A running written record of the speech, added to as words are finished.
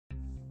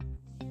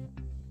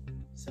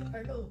Sir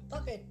Carlo,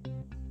 bakit?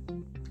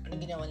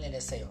 Anong ginawa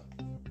nila sa'yo?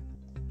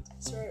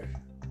 Sir,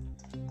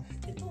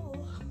 ito.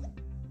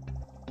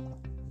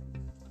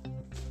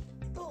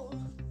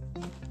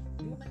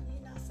 Yung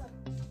manina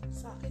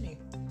sa akin eh.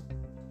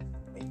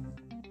 Wait.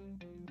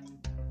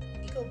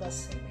 Ikaw ba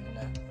sa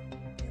na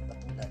yung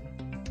patulan?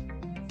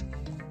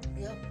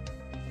 Yup.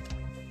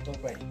 Don't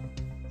worry.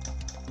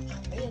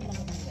 Ngayon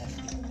mga nila,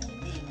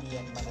 hindi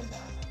yan maganda.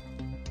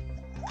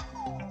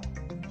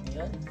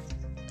 Ngayon,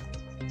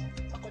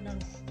 ako nang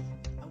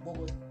ang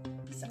bubot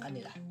sa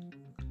kanila.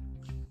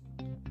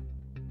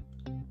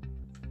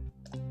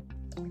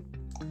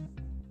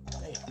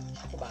 Ayun,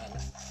 ako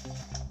bahala.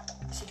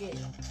 Sige.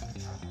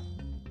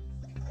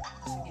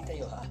 Sige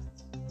kayo ha.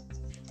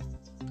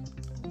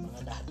 Mga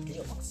lahat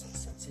kayo,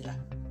 magsagsag sila.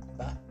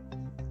 Diba?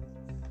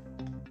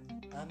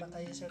 Tama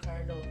kayo, Sir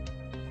Carlo.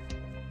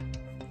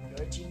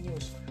 You're a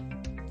genius.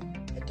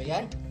 Ito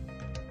yan.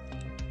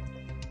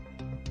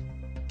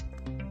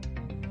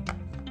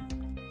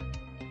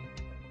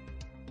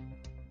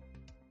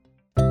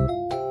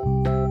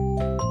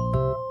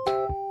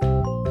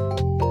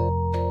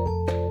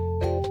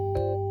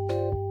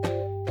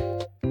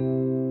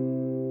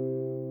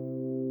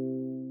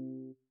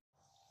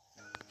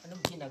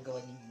 Anong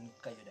ginagawa ninyo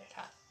kayo dahil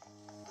ha?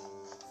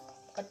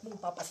 Bakit mong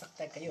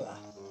papasaktan kayo ha?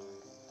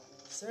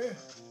 Sir!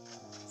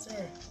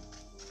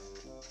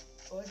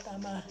 O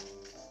tama.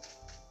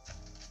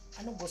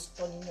 Anong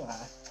gusto ninyo ha?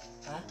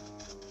 Ha?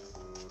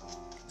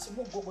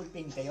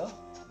 Sumugugulpin kayo?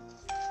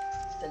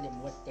 Tell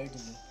them what they're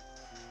doing.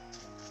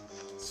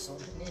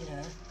 Sorry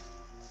nila.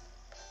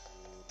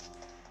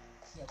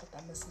 Hindi ako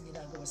tama sa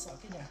ginagawa sa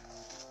akin ha.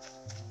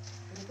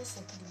 Pero ba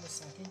sabihin mo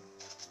sa akin?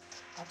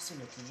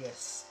 Absolutely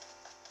yes.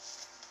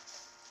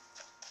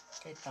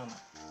 Kahit tama.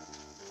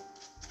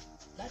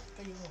 Lahat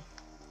kayo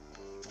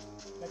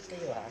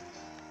ha.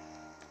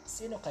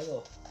 Sino kayo?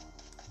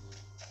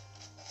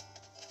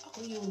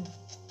 Ako yun.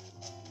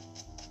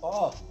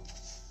 Oo.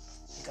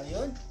 Ikaw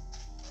yun?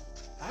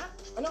 Ha?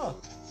 Ano?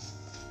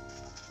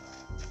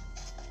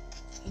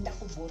 Hindi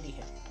ako bully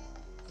ha.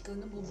 Ikaw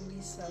na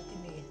bubuli sa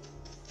akin eh.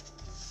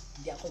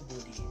 Hindi ako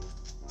bully.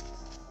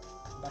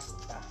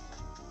 Basta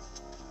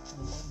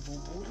kung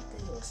bubuli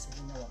kayo sa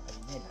ginawa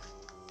kayo nila,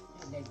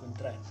 yun ay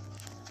kontra.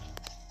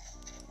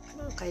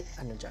 Ano kahit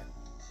ano dyan?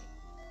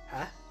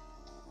 Ha?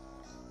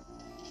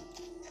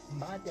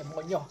 Mga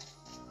demonyo.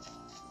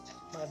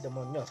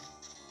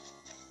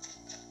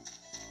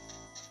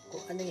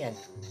 Kung ano yan?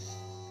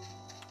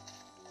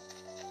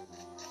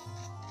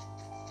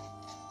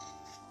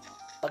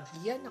 Pag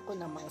yan ako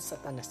ng mga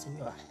satanas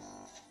ninyo ah.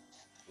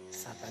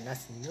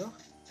 Satanas ninyo?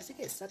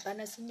 Sige,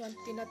 satanas ninyo ang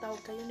tinatawag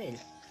kayo nil.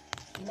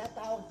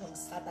 Tinatawag ng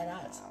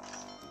satanas.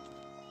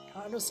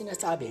 Ano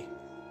sinasabi?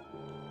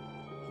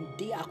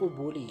 Hindi ako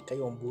bully,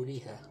 kayo ang bully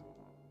ha.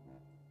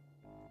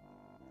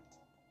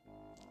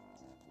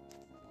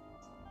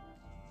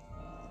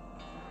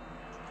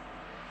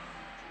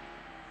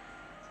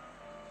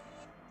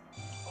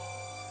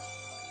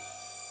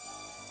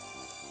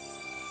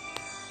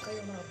 Kayo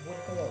mga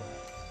bully kayo.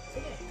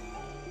 Sige.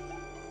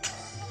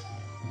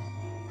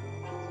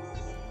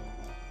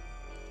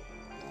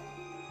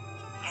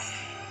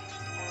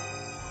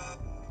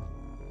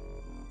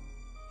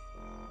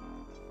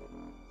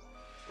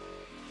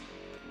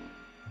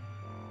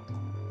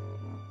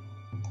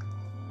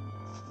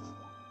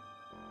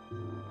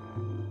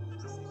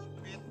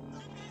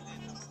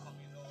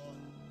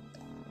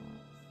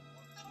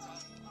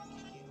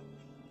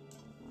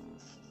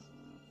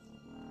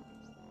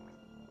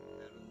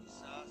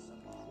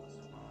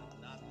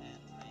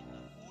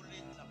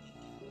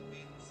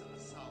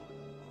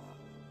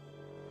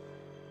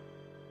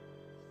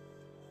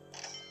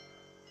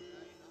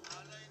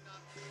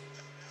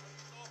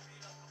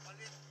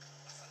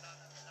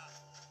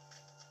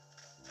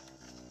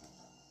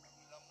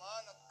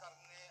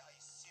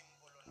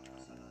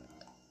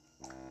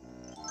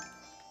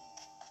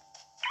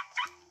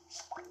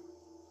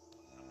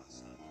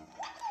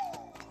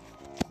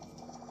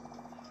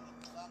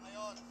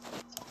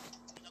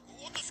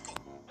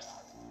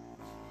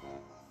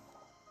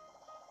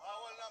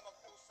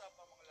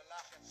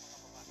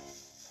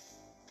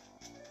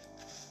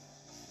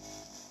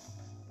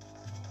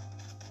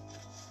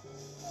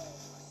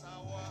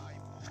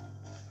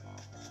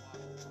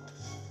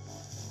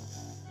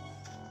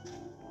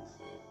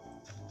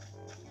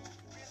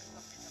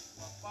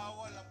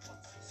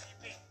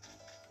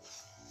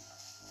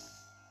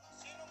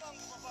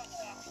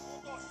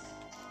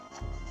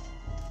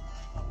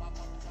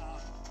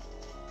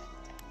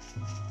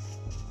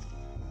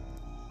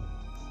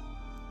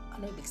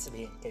 Ano ibig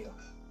sabihin kayo?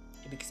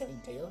 Ibig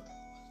sabihin kayo?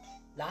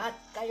 Lahat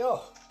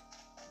kayo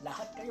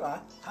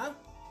ha? Ha?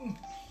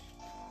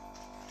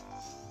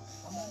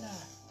 Tama na.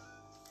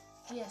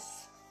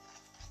 Yes,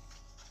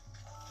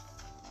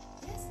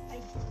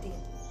 I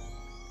did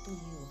to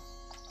you.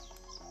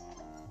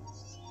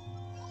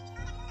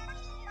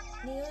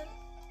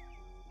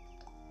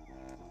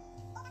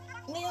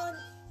 Ngayon,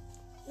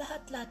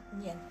 lahat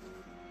niyan.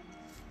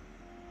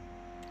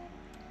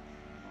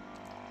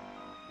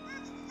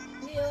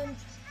 Ngayon,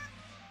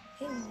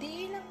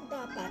 Hindi lang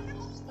dapat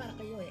para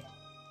kayo eh.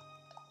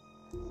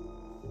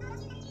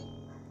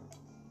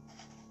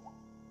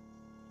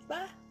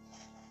 Diba?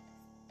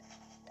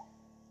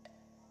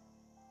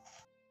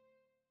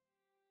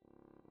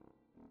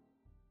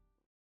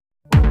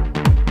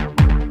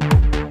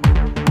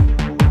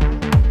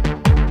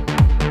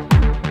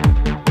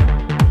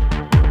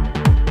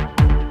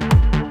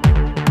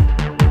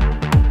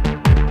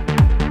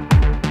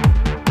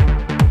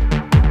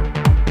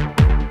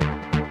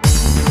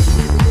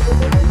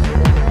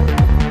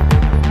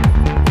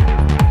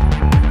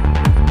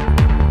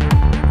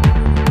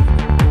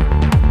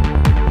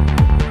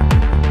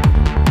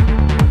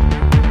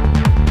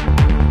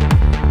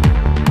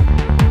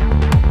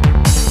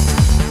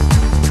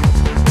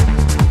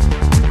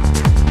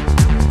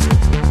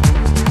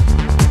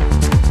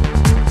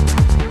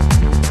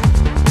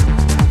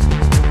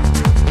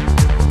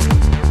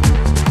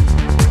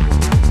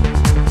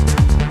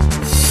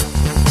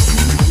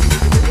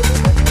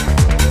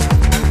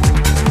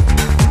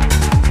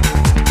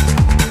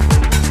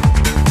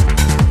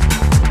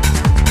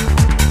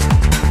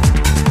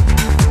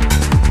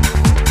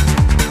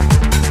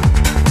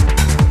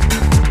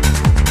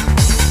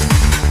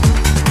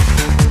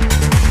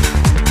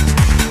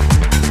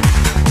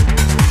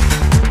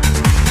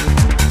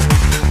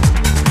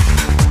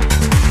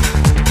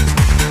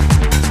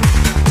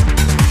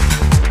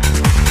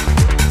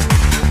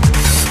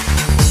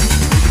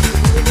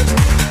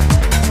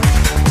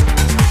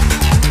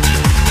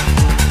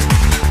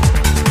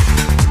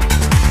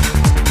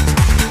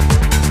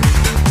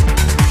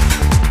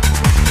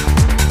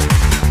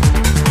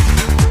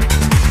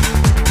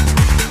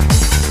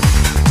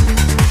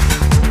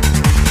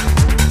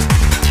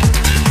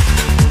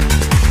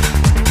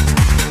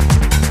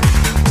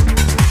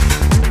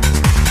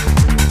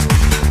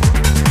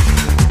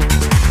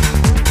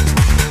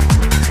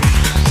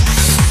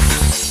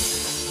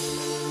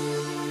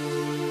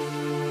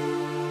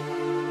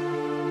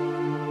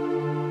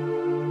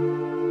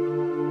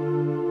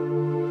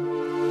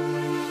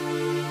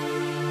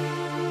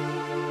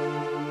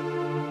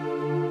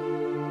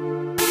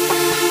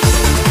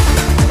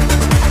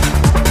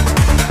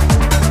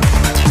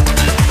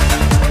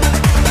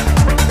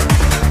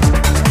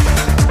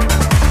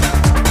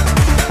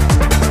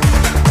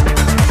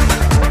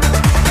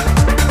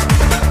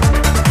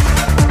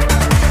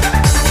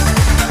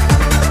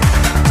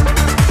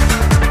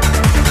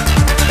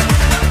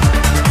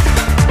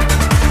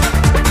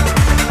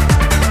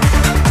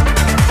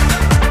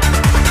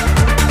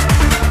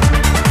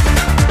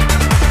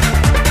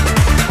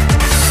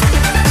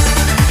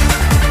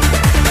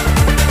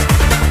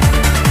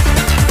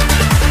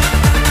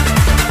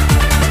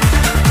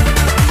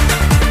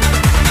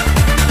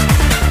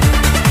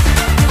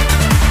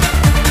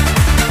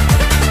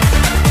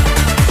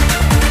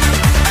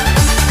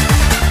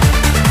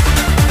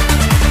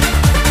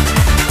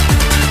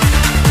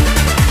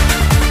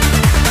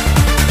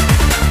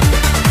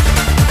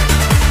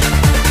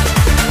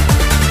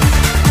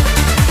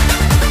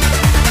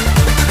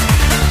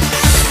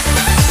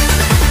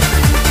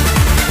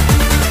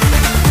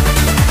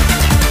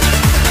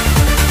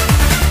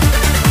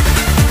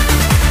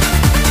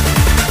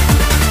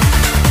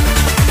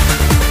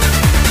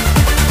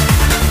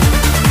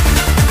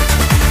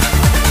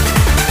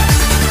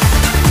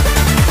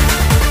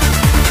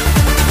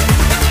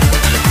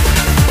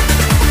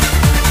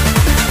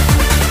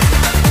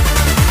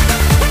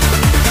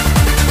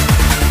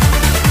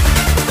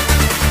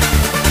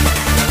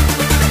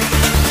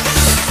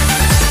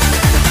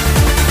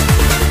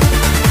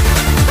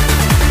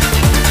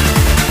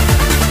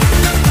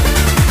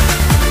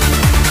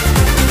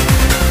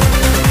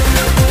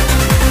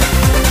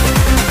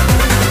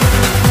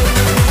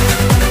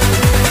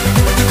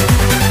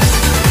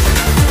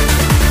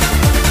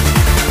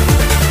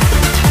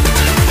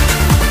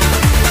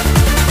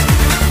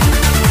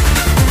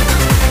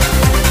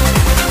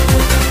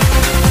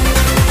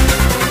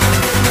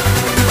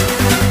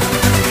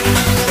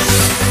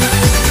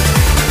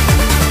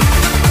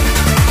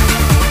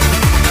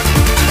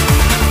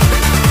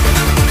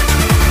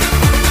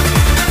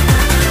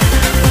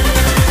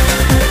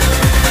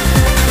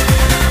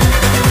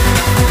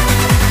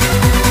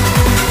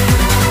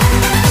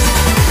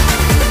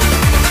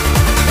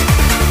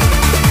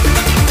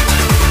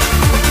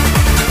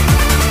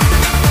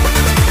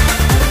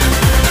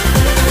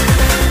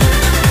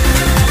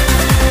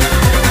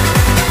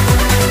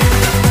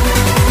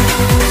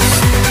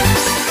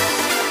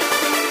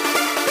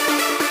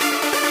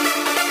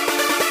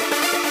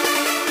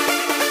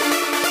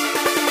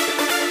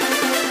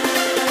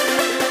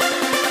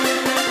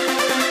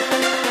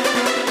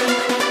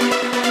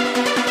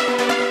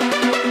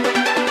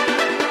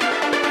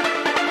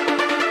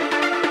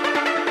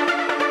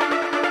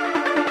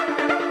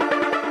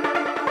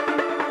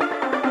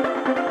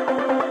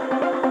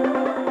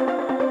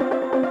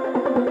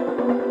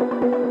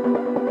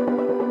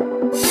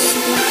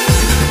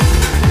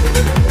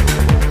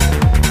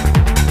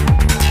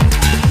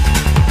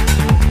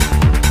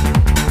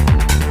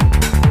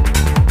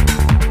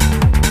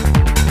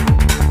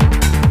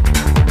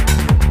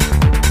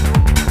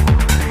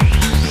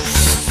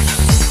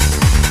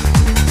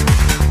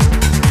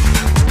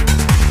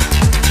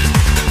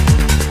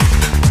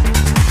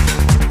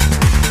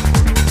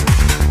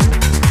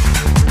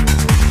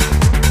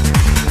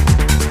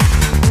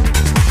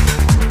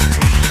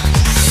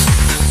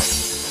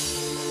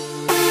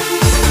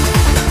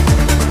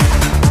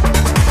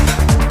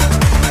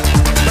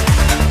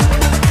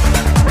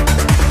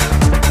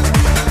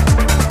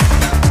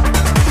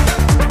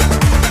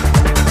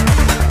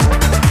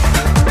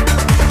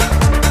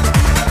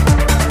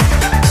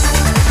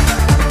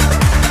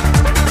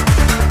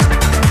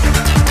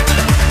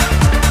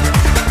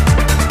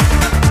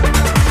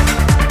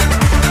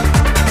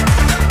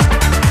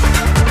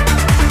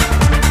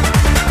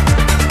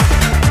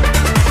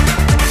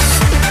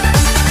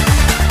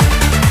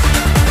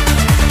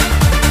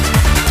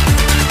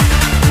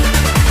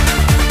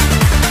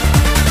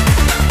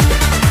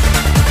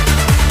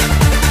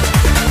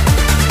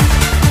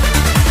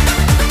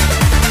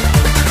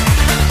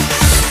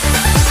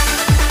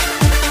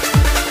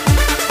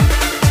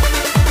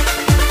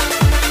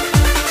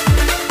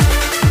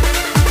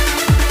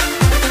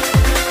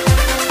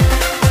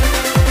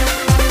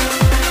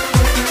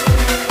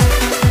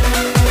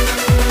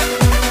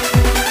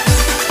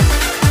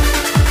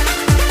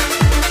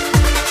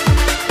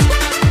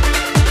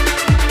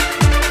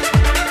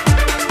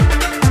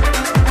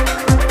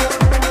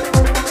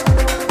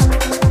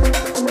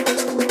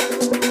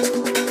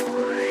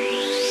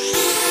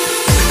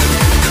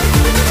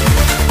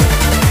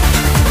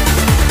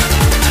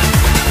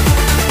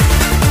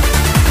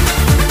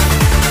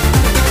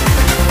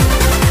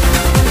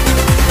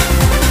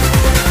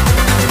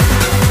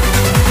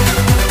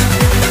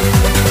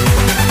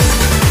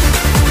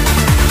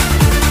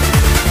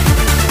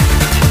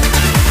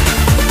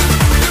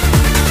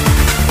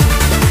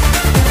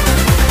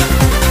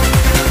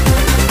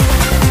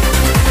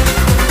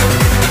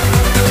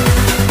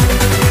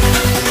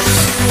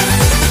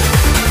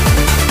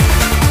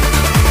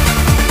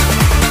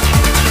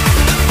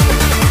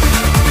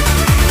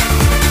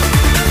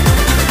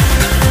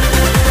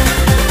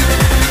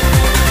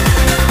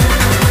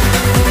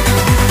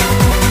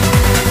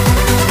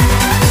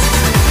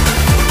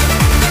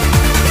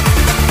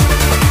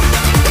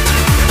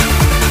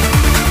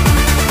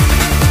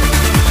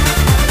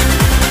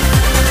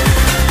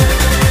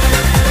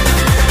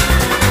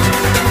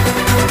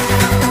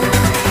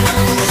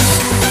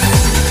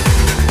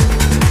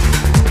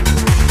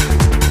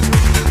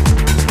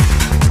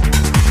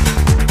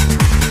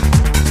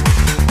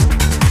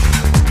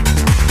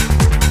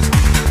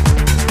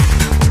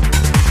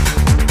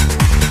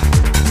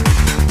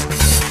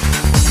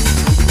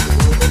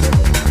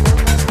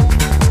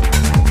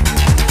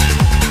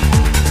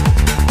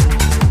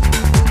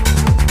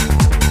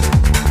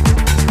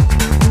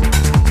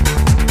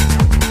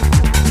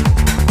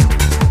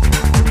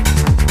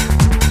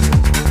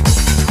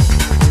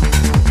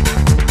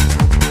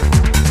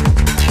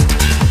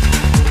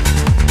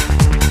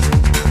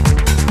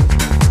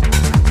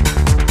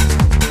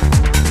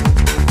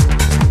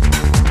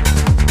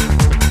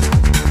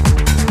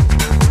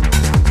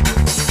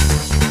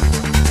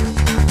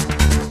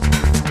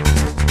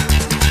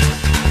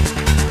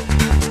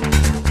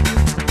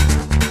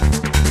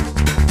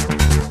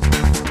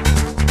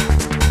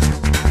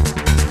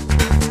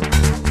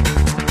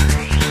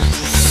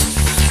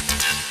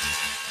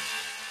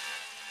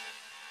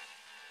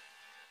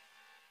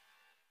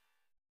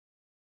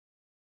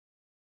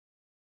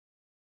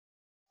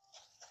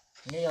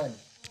 Ngayon,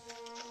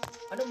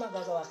 ano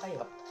magagawa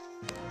kayo?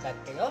 Lahat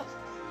kayo?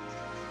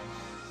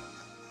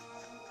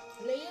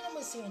 Layan naman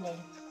si Nel.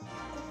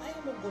 Kung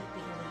ayaw mo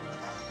gulpihin ninyo,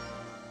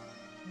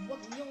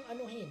 huwag niyong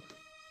anuhin.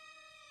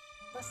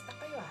 Basta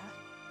kayo ha.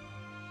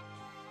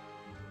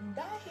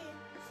 Dahil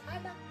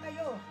anak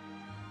kayo.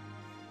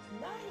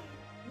 Dahil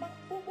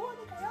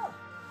magpubuli kayo.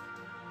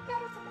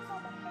 Pero sa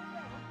masabang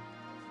kanya,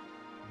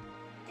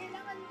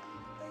 kailangan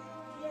kayo,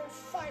 you're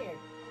fired.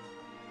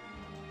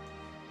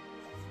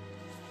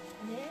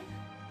 Nel?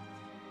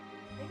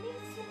 I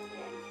miss you,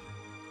 Nel.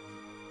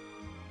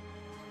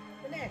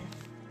 Nel,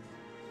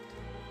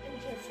 I'm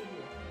here for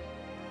you.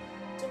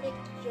 To make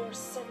your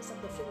service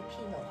of the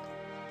Filipino.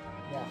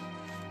 Yeah.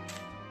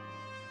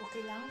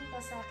 Okay lang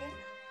ba sa akin?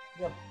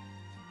 Yup.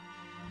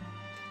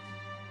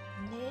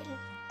 Nel,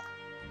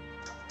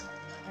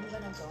 I'm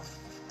gonna go.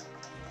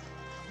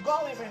 Go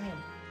away from him.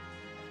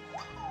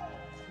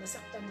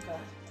 Nasaktan ka?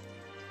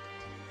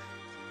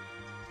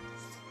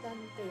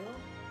 Nasaktan kayo?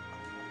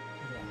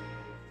 Yeah.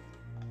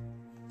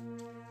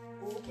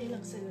 Okay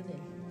lang sa'yo,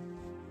 Nel.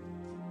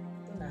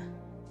 Ito na.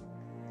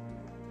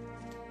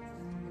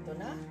 Ito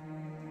na?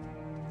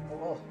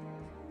 Oo.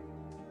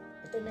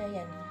 Ito na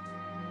yan.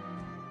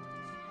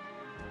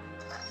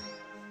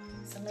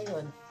 Sa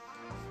ngayon,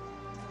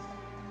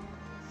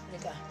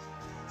 halika.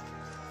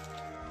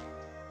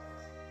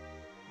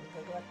 May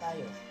gagawa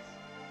tayo.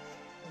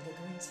 May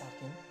gagawin sa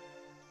akin?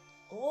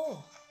 Oo.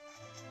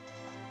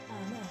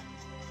 Tama.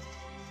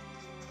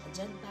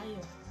 Diyan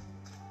tayo.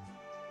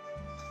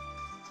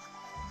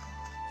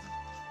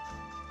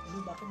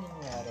 Ano ba kung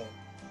nangyari?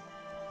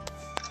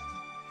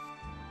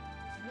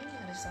 Ano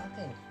nangyari sa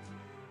akin?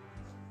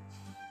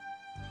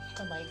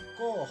 Kamay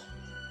ko.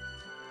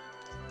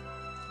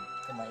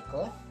 Kamay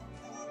ko?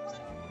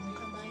 Ang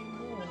kamay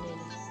mo,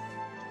 Nel.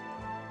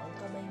 Ang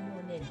kamay mo,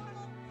 Nel.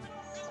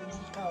 Kung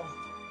ikaw.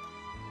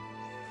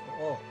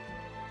 Oo.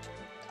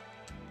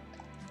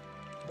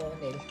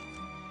 Donel.